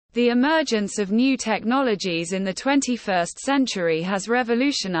The emergence of new technologies in the 21st century has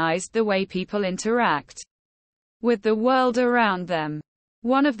revolutionized the way people interact with the world around them.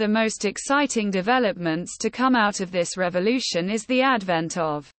 One of the most exciting developments to come out of this revolution is the advent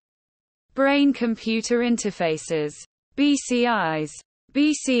of brain-computer interfaces, BCIs.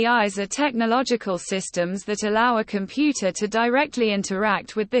 BCIs are technological systems that allow a computer to directly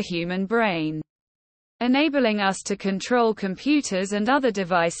interact with the human brain, enabling us to control computers and other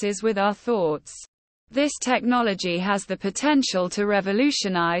devices with our thoughts. This technology has the potential to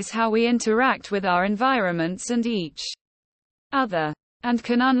revolutionize how we interact with our environments and each other, and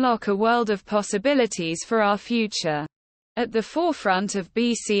can unlock a world of possibilities for our future. At the forefront of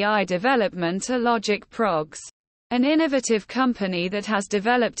BCI development are LogicProgs, an innovative company that has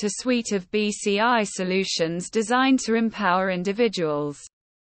developed a suite of BCI solutions designed to empower individuals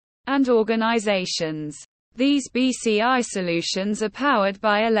and organizations. These BCI solutions are powered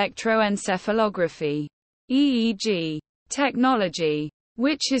by electroencephalography, EEG, technology,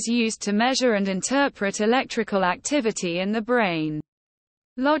 which is used to measure and interpret electrical activity in the brain.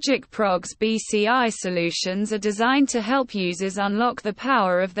 LogicProgs BCI solutions are designed to help users unlock the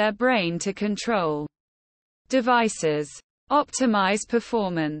power of their brain to control devices, optimize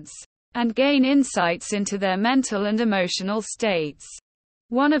performance, and gain insights into their mental and emotional states.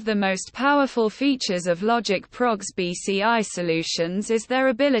 One of the most powerful features of LogicProgs BCI solutions is their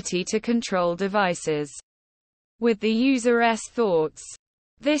ability to control devices with the user's thoughts.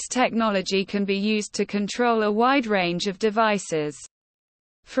 This technology can be used to control a wide range of devices,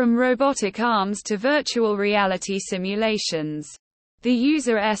 from robotic arms to virtual reality simulations. The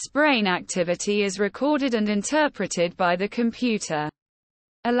user's brain activity is recorded and interpreted by the computer,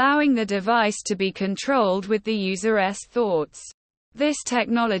 allowing the device to be controlled with the user's thoughts. This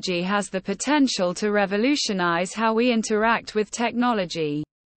technology has the potential to revolutionize how we interact with technology,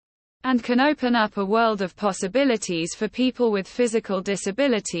 and can open up a world of possibilities for people with physical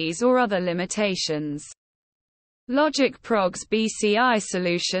disabilities or other limitations. LogicProgs BCI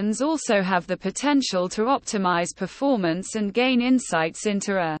solutions also have the potential to optimize performance and gain insights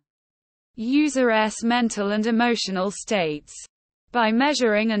into a user's mental and emotional states. By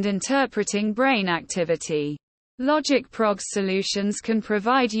measuring and interpreting brain activity, LogicProgs solutions can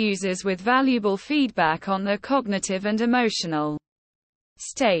provide users with valuable feedback on their cognitive and emotional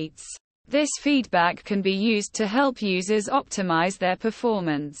states. This feedback can be used to help users optimize their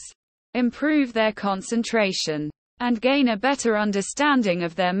performance, improve their concentration, and gain a better understanding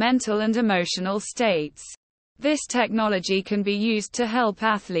of their mental and emotional states. This technology can be used to help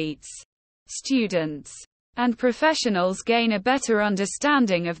athletes, students, and professionals gain a better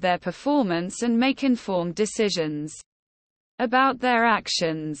understanding of their performance and make informed decisions about their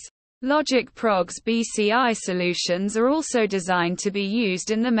actions. LogicProgs BCI solutions are also designed to be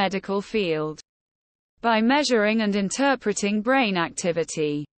used in the medical field. By measuring and interpreting brain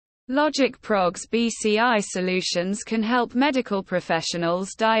activity, LogicProgs BCI solutions can help medical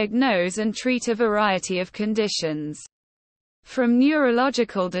professionals diagnose and treat a variety of conditions, from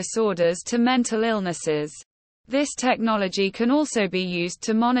neurological disorders to mental illnesses. This technology can also be used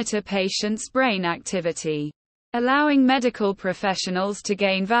to monitor patients' brain activity, allowing medical professionals to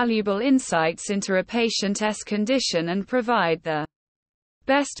gain valuable insights into a patient's condition and provide the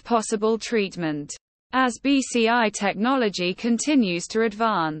best possible treatment. As BCI technology continues to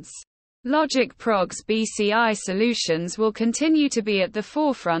advance, LogicProgs BCI solutions will continue to be at the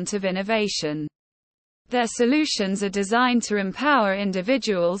forefront of innovation. Their solutions are designed to empower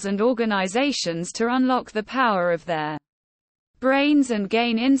individuals and organizations to unlock the power of their brains and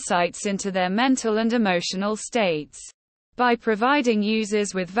gain insights into their mental and emotional states. By providing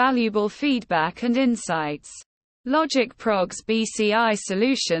users with valuable feedback and insights, LogicProgs BCI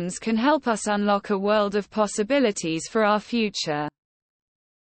solutions can help us unlock a world of possibilities for our future.